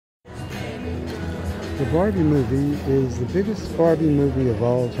The Barbie movie is the biggest Barbie movie of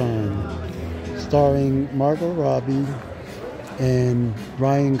all time, starring Margot Robbie and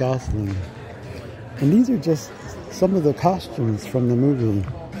Ryan Gosling. And these are just some of the costumes from the movie.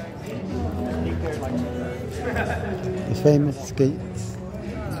 The famous skates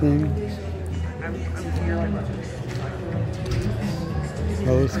thing.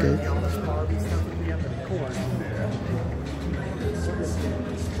 Roller skates.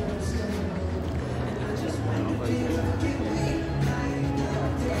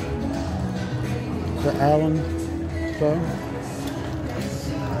 The Allen show.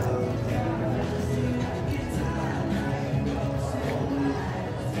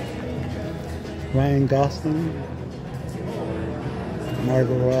 Ryan Gosling,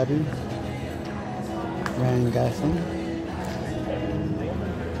 Margot Robbie, Ryan Gosling.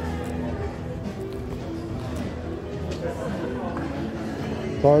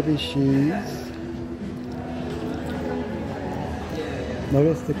 Barbie shoes.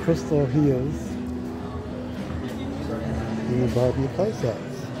 Notice the crystal heels in the Barbie playsets.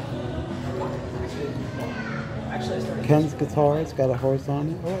 Ken's guitar, it's got a horse on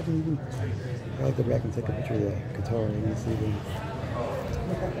it. Oh, I didn't even. I'll go back and take a picture of that guitar and you see them.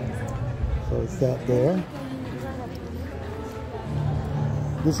 So it's that there.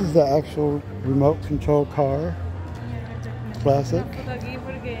 This is the actual remote control car. Classic.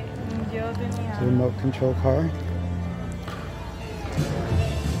 The remote control car.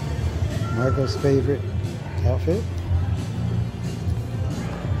 Margot's favorite outfit.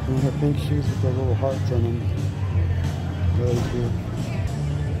 And her pink shoes with the little hearts on them. Really cute.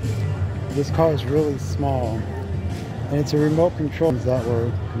 This car is really small. And it's a remote control. Is that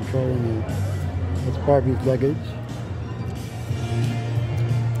word? Controlling it. It's Barbie's luggage.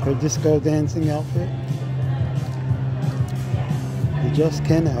 Her disco dancing outfit. The Just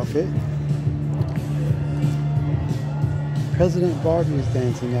Ken outfit. President Barbie's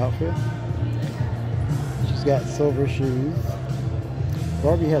dancing outfit. She's got silver shoes.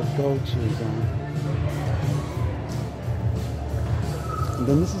 Barbie has gold shoes on. And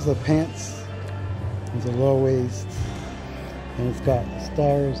then this is the pants. It's a low waist. And it's got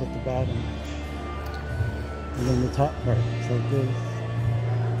stars at the bottom. And then the top part is like this.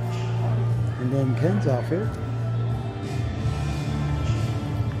 And then Ken's outfit.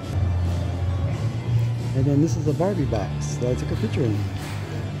 And then this is a Barbie box that I took a picture in.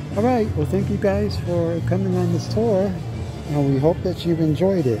 Alright, well thank you guys for coming on this tour. And we hope that you've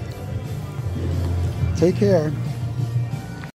enjoyed it. Take care.